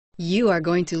You are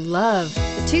going to love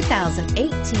the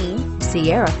 2018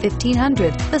 Sierra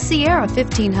 1500. The Sierra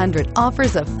 1500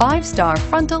 offers a 5-star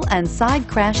frontal and side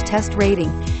crash test rating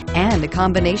and a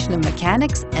combination of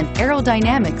mechanics and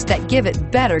aerodynamics that give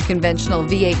it better conventional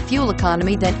V8 fuel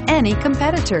economy than any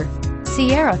competitor.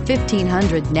 Sierra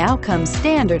 1500 now comes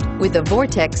standard with a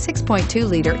Vortex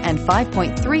 6.2-liter and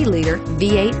 5.3-liter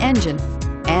V8 engine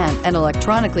and an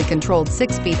electronically controlled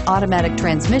 6-speed automatic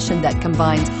transmission that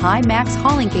combines high max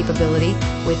hauling capability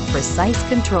with precise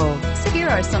control. So here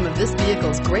are some of this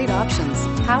vehicle's great options: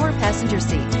 power passenger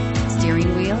seat,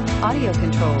 steering wheel audio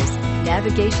controls,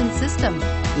 navigation system,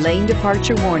 lane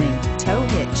departure warning, tow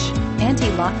hitch,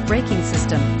 anti-lock braking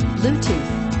system,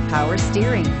 Bluetooth, power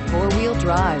steering, 4-wheel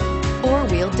drive,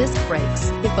 4-wheel disc brakes.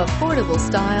 If affordable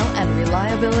style and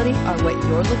reliability are what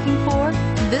you're looking for,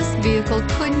 this vehicle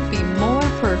couldn't be more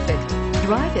perfect.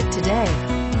 Drive it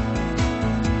today.